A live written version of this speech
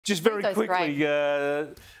Just very Rico's quickly,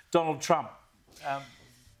 Donald Trump.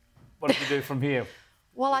 What does he do from here?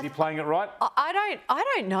 Well, is he playing it right? I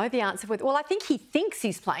don't know the answer. Well, I think he thinks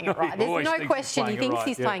he's playing it right. There's no question he thinks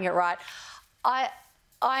he's playing it right. I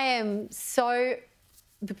am so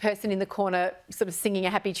the person in the corner sort of singing a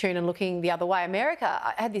happy tune and looking the other way.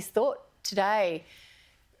 I had this thought today.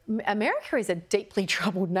 America is a deeply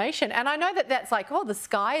troubled nation. And I know that that's like, oh, the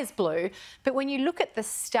sky is blue. But when you look at the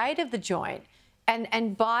state of the joint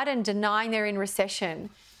and Biden denying they're in recession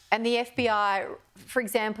and the FBI, for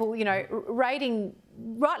example, you know,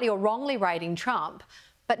 rightly or wrongly rating Trump,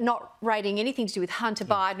 but not rating anything to do with Hunter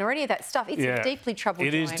Biden or any of that stuff, it's a deeply troubled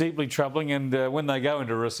joint. It is deeply troubling. And when they go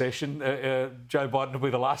into recession, Joe Biden will be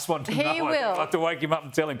the last one to know. He will. I'll have to wake him up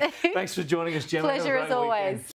and tell him. Thanks for joining us, Gemma. Pleasure as always. Weekend.